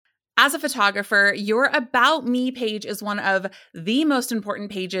As a photographer, your About Me page is one of the most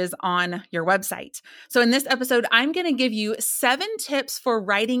important pages on your website. So in this episode, I'm going to give you 7 tips for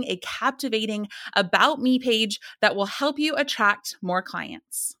writing a captivating About Me page that will help you attract more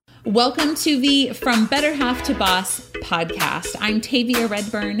clients. Welcome to the From Better Half to Boss podcast. I'm Tavia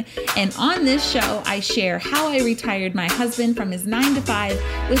Redburn, and on this show, I share how I retired my husband from his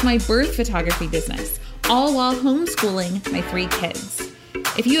 9-to-5 with my birth photography business, all while homeschooling my 3 kids.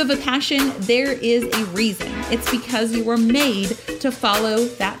 If you have a passion, there is a reason. It's because you were made to follow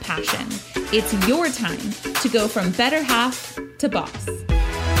that passion. It's your time to go from better half to boss.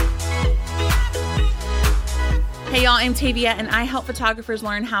 Hey y'all, I'm Tavia, and I help photographers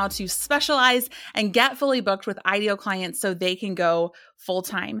learn how to specialize and get fully booked with ideal clients so they can go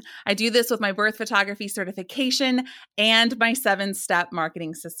full-time. I do this with my birth photography certification and my 7-step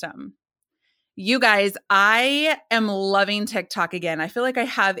marketing system. You guys, I am loving TikTok again. I feel like I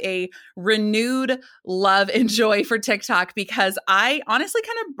have a renewed love and joy for TikTok because I honestly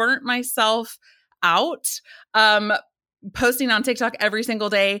kind of burnt myself out posting on TikTok every single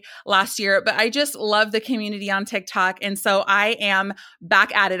day last year, but I just love the community on TikTok. And so I am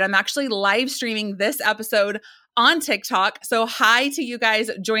back at it. I'm actually live streaming this episode on TikTok. So hi to you guys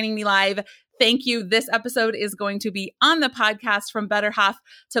joining me live. Thank you. This episode is going to be on the podcast From Better Half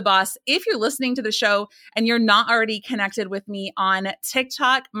to Boss. If you're listening to the show and you're not already connected with me on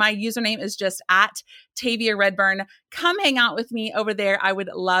TikTok, my username is just at Tavia Redburn. Come hang out with me over there. I would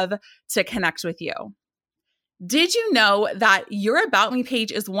love to connect with you. Did you know that your About Me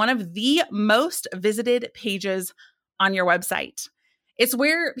page is one of the most visited pages on your website? It's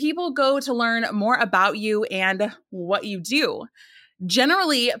where people go to learn more about you and what you do.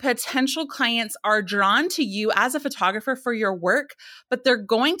 Generally, potential clients are drawn to you as a photographer for your work, but they're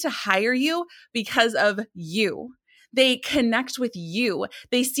going to hire you because of you. They connect with you.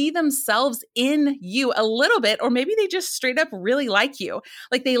 They see themselves in you a little bit, or maybe they just straight up really like you.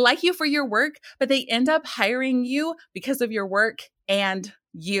 Like they like you for your work, but they end up hiring you because of your work and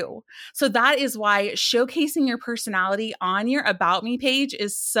you. So that is why showcasing your personality on your About Me page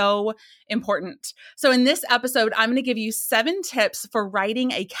is so important. So in this episode, I'm going to give you 7 tips for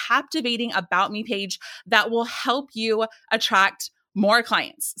writing a captivating About Me page that will help you attract more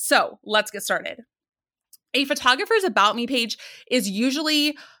clients. So let's get started. A photographer's About Me page is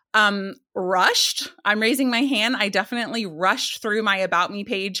usually rushed. I'm raising my hand. I definitely rushed through my About Me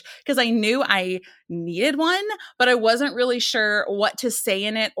page because I knew I needed one, but I wasn't really sure what to say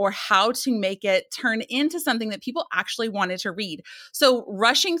in it or how to make it turn into something that people actually wanted to read. So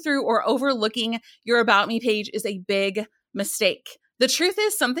rushing through or overlooking your About Me page is a big mistake. The truth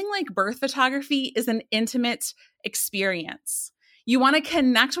is, something like birth photography is an intimate experience. You want to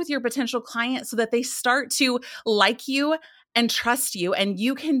connect with your potential client so that they start to like you and trust you, and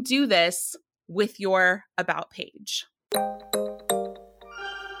you can do this with your About page.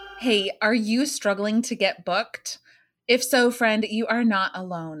 Hey, are you struggling to get booked? If so, friend, you are not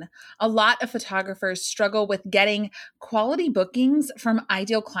alone. A lot of photographers struggle with getting quality bookings from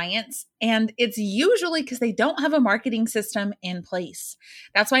ideal clients, and it's usually because they don't have a marketing system in place.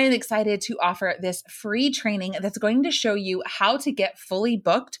 That's why I'm excited to offer this free training that's going to show you how to get fully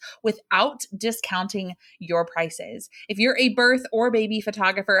booked without discounting your prices. If you're a birth or baby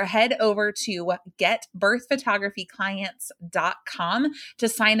photographer, head over to getbirthphotographyclients.com to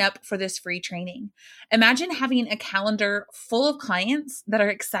sign up for this free training. Imagine having a calendar full of clients that are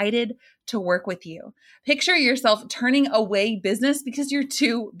excited to work with you. Picture yourself turning away business because you're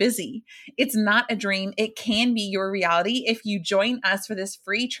too busy. It's not a dream. It can be your reality if you join us for this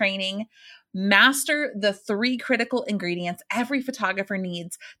free training. Master the 3 critical ingredients every photographer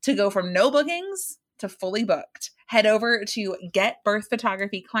needs to go from no bookings to fully booked. Head over to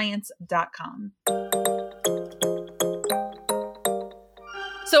getbirthphotographyclients.com.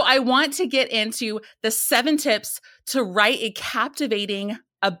 So I want to get into the 7 tips to write a captivating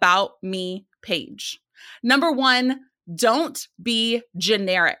About Me page. Number 1, don't be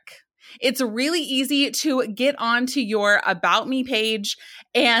generic. It's really easy to get onto your About Me page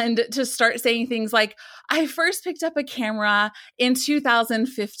and to start saying things like, I first picked up a camera in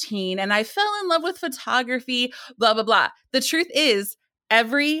 2015 and I fell in love with photography, blah, blah, blah. The truth is,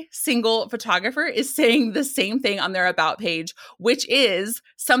 every single photographer is saying the same thing on their About page, which is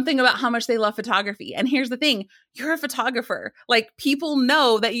something about how much they love photography. And here's the thing, you're a photographer. Like, people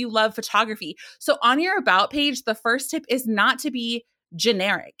know that you love photography. So on your About page, the first tip is not to be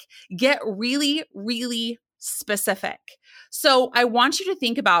generic. Get really, really specific. So I want you to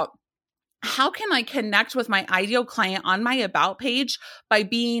think about, how can I connect with my ideal client on my About page by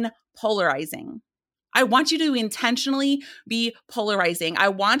being polarizing? I want you to intentionally be polarizing. I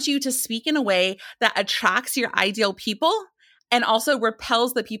want you to speak in a way that attracts your ideal people and also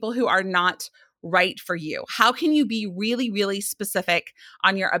repels the people who are not right for you. How can you be really, really specific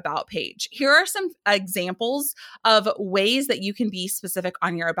on your about page? Here are some examples of ways that you can be specific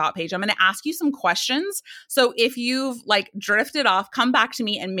on your about page. I'm going to ask you some questions. So if you've drifted off, come back to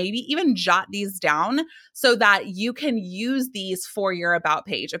me and maybe even jot these down so that you can use these for your about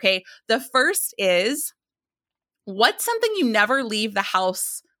page. Okay. The first is, what's something you never leave the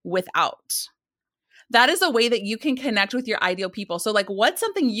house without? That is a way that you can connect with your ideal people. So what's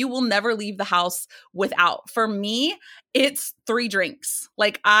something you will never leave the house without? For me, it's 3 drinks.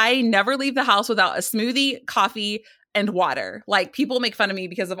 I never leave the house without a smoothie, coffee, and water. People make fun of me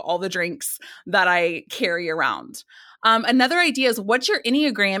because of all the drinks that I carry around. Another idea is, what's your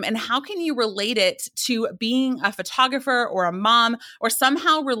Enneagram and how can you relate it to being a photographer or a mom, or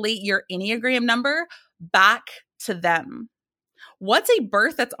somehow relate your Enneagram number back to them? What's a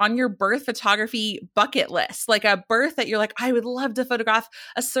birth that's on your birth photography bucket list? A birth that you're like, I would love to photograph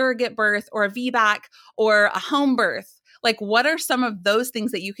a surrogate birth or a VBAC or a home birth. What are some of those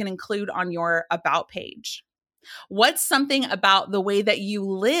things that you can include on your about page? What's something about the way that you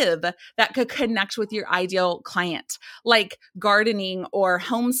live that could connect with your ideal client, like gardening or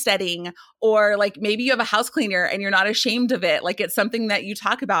homesteading, or maybe you have a house cleaner and you're not ashamed of it. It's something that you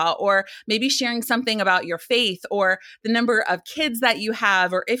talk about, or maybe sharing something about your faith or the number of kids that you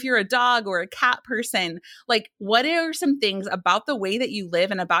have, or if you're a dog or a cat person. What are some things about the way that you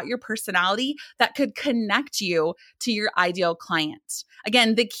live and about your personality that could connect you to your ideal client?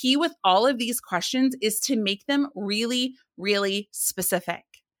 Again, the key with all of these questions is to make them really, really specific.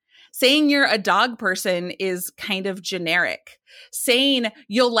 Saying you're a dog person is kind of generic. Saying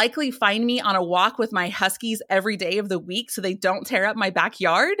you'll likely find me on a walk with my huskies every day of the week so they don't tear up my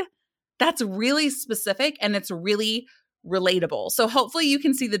backyard, that's really specific and it's really relatable. So hopefully you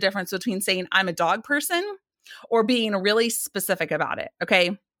can see the difference between saying I'm a dog person or being really specific about it,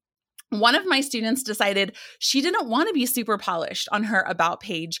 okay? One of my students decided she didn't want to be super polished on her about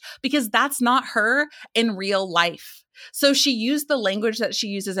page because that's not her in real life. So she used the language that she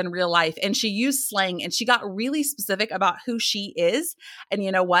uses in real life and she used slang and she got really specific about who she is. And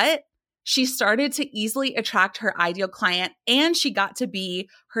you know what? She started to easily attract her ideal client and she got to be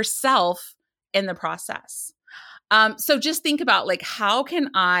herself in the process. So just think about how can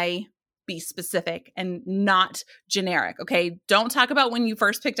I be specific and not generic, okay? Don't talk about when you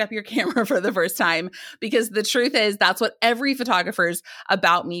first picked up your camera for the first time, because the truth is that's what every photographer's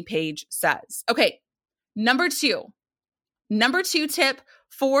About Me page says. Okay, number two tip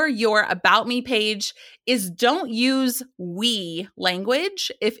for your About Me page is don't use we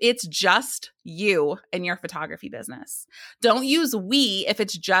language if it's just you and your photography business. Don't use we if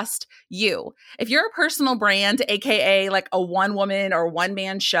it's just you. If you're a personal brand, aka a one-woman or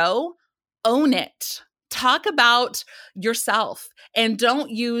one-man show, own it. Talk about yourself and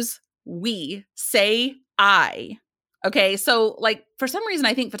don't use we. Say I. Okay. So for some reason,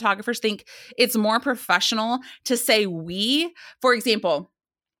 I think photographers think it's more professional to say we. For example,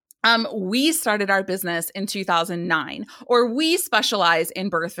 we started our business in 2009, or we specialize in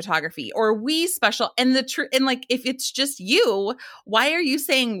birth photography, or we and if it's just you, why are you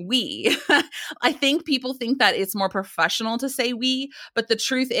saying we? I think people think that it's more professional to say we, but the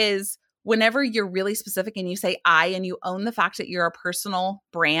truth is, whenever you're really specific and you say I and you own the fact that you're a personal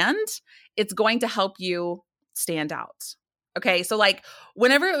brand, it's going to help you stand out. Okay. So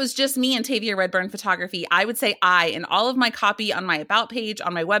whenever it was just me and Tavia Redburn Photography, I would say I in all of my copy on my about page,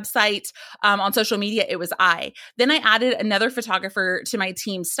 on my website, on social media, it was I. Then I added another photographer to my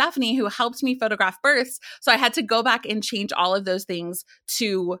team, Stephanie, who helped me photograph births. So I had to go back and change all of those things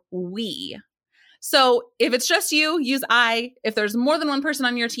to we. So if it's just you, use I. If there's more than one person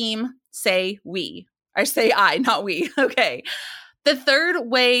on your team, say we. I say I, not we. Okay. The third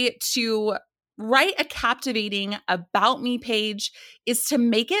way to write a captivating About Me page is to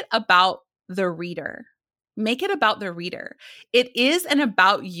make it about the reader. Make it about the reader. It is an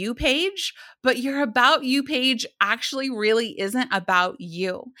About You page, but your About You page actually really isn't about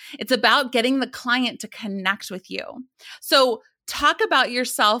you. It's about getting the client to connect with you. So talk about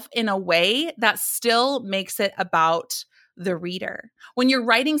yourself in a way that still makes it about the reader. When you're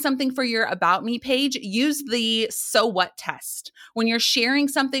writing something for your About Me page, use the so what test. When you're sharing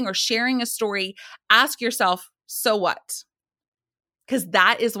something or sharing a story, ask yourself, so what? Because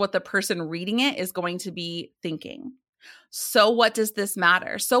that is what the person reading it is going to be thinking. So what does this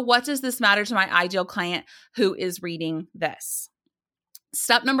matter? So what does this matter to my ideal client who is reading this?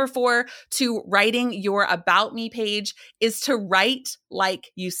 Step number 4 to writing your About Me page is to write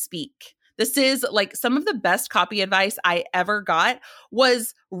like you speak. This is like some of the best copy advice I ever got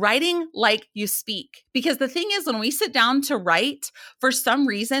was writing like you speak. Because the thing is, when we sit down to write, for some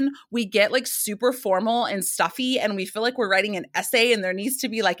reason, we get like super formal and stuffy and we feel like we're writing an essay and there needs to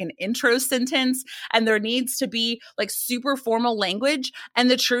be like an intro sentence and there needs to be like super formal language. And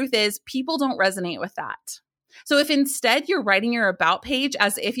the truth is, people don't resonate with that. So if instead you're writing your about page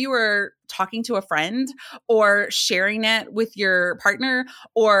as if you were talking to a friend or sharing it with your partner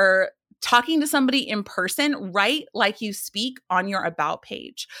or talking to somebody in person, write like you speak on your about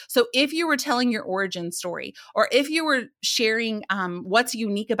page. So if you were telling your origin story, or if you were sharing what's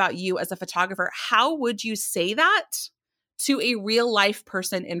unique about you as a photographer, how would you say that to a real life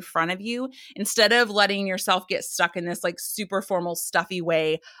person in front of you instead of letting yourself get stuck in this like super formal, stuffy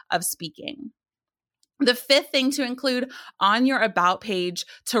way of speaking? The fifth thing to include on your about page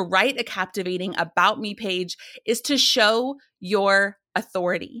to write a captivating about me page is to show your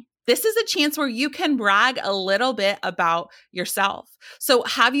authority. This is a chance where you can brag a little bit about yourself. So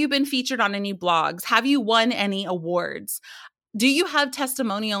have you been featured on any blogs? Have you won any awards? Do you have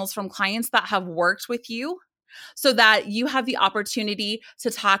testimonials from clients that have worked with you so that you have the opportunity to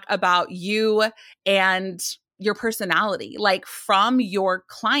talk about you and your personality, like from your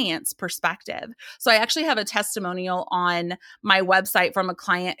client's perspective? So I actually have a testimonial on my website from a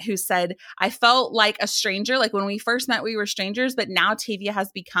client who said, I felt like a stranger. Like when we first met, we were strangers, but now Tavia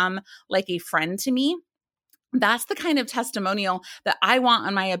has become like a friend to me. That's the kind of testimonial that I want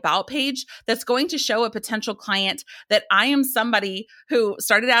on my about page that's going to show a potential client that I am somebody who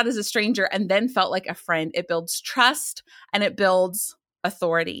started out as a stranger and then felt like a friend. It builds trust and it builds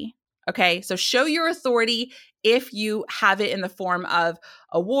authority. Okay, so show your authority if you have it in the form of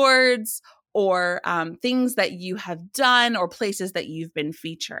awards or things that you have done or places that you've been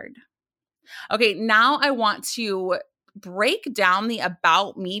featured. Okay, now I want to break down the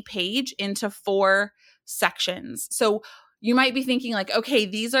About Me page into 4 sections. So you might be thinking like, okay,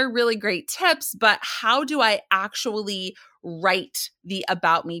 these are really great tips, but how do I actually write the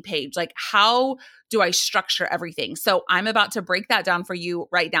About Me page? Like, how do I structure everything? So I'm about to break that down for you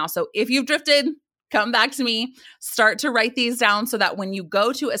right now. So if you've drifted, come back to me, start to write these down so that when you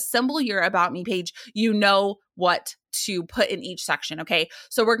go to assemble your About Me page, you know what to put in each section. Okay.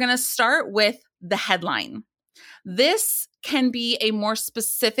 So we're going to start with the headline. This can be a more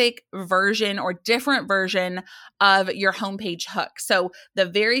specific version or different version of your homepage hook. So the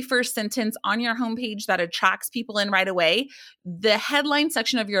very first sentence on your homepage that attracts people in right away, the headline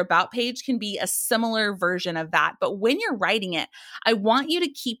section of your about page can be a similar version of that. But when you're writing it, I want you to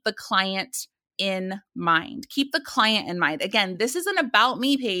keep the client in mind. Keep the client in mind. Again, this is an About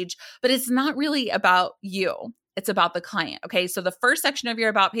Me page, but it's not really about you. It's about the client. Okay. So the first section of your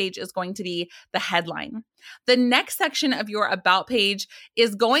about page is going to be the headline. The next section of your about page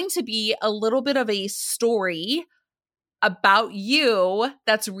is going to be a little bit of a story about you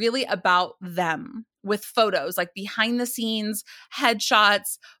that's really about them with photos, like behind the scenes,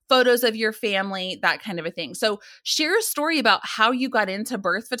 headshots, photos of your family, that kind of a thing. So share a story about how you got into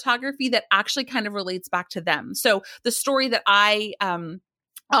birth photography that actually kind of relates back to them. So the story that I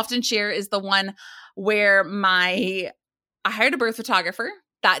often share is the one where I hired a birth photographer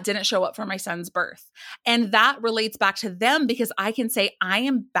that didn't show up for my son's birth. And that relates back to them because I can say, I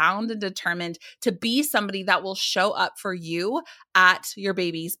am bound and determined to be somebody that will show up for you at your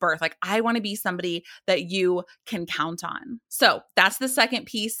baby's birth. Like I want to be somebody that you can count on. So that's the second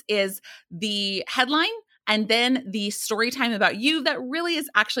piece, is the headline and then the story time about you that really is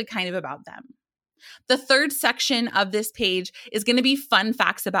actually kind of about them. The third section of this page is going to be fun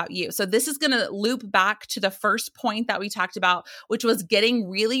facts about you. So this is going to loop back to the first point that we talked about, which was getting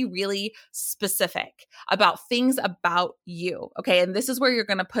really, really specific about things about you. Okay. And this is where you're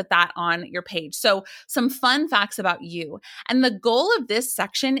going to put that on your page. So some fun facts about you. And the goal of this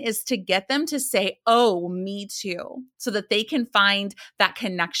section is to get them to say, oh, me too, so that they can find that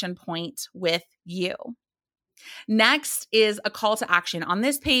connection point with you. Next is a call to action. On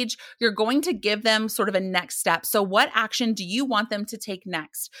this page, you're going to give them sort of a next step. So what action do you want them to take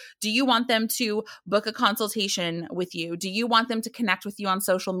next? Do you want them to book a consultation with you? Do you want them to connect with you on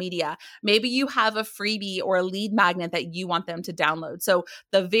social media? Maybe you have a freebie or a lead magnet that you want them to download. So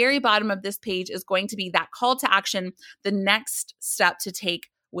the very bottom of this page is going to be that call to action, the next step to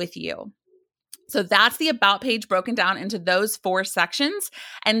take with you. So that's the about page broken down into those 4 sections.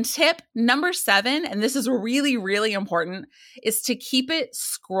 And tip number 7, and this is really, really important, is to keep it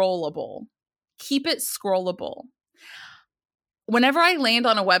scrollable. Keep it scrollable. whenever I land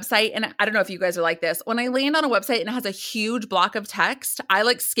on a website, and I don't know if you guys are like this, when I land on a website and it has a huge block of text, I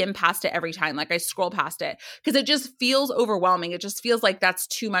like skim past it every time. Like I scroll past it because it just feels overwhelming. It just feels like that's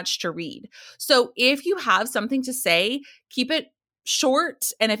too much to read. So if you have something to say, keep it short.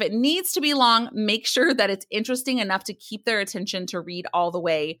 And if it needs to be long, make sure that it's interesting enough to keep their attention to read all the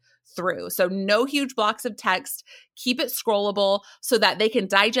way through. So no huge blocks of text, keep it scrollable so that they can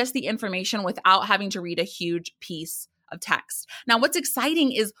digest the information without having to read a huge piece of text. Now, what's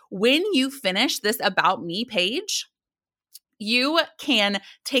exciting is when you finish this About Me page, you can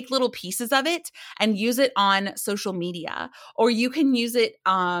take little pieces of it and use it on social media, or you can use it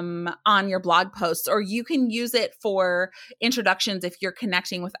on your blog posts, or you can use it for introductions if you're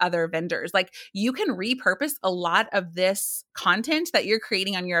connecting with other vendors. Like you can repurpose a lot of this content that you're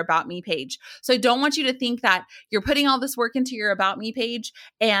creating on your About Me page. So I don't want you to think that you're putting all this work into your About Me page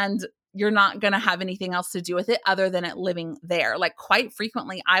and you're not going to have anything else to do with it other than it living there. Like quite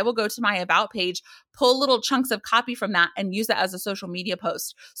frequently, I will go to my About page, pull little chunks of copy from that and use it as a social media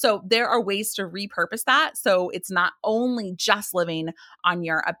post. So there are ways to repurpose that. So it's not only just living on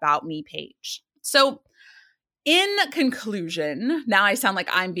your About Me page. So in conclusion, now I sound like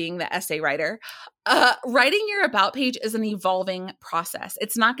I'm being the essay writer. Writing your About page is an evolving process.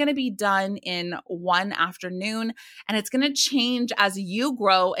 It's not going to be done in one afternoon, and it's going to change as you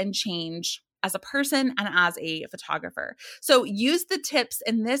grow and change as a person and as a photographer. So use the tips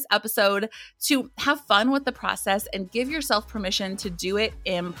in this episode to have fun with the process and give yourself permission to do it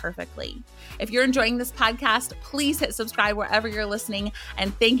imperfectly. If you're enjoying this podcast, please hit subscribe wherever you're listening.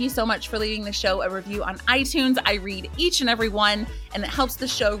 And thank you so much for leaving the show a review on iTunes. I read each and every one, and it helps the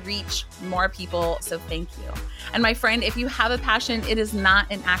show reach more people. So thank you. And my friend, if you have a passion, it is not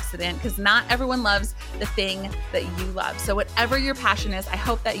an accident because not everyone loves the thing that you love. So whatever your passion is, I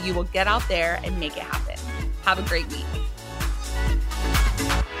hope that you will get out there and make it happen. Have a great week.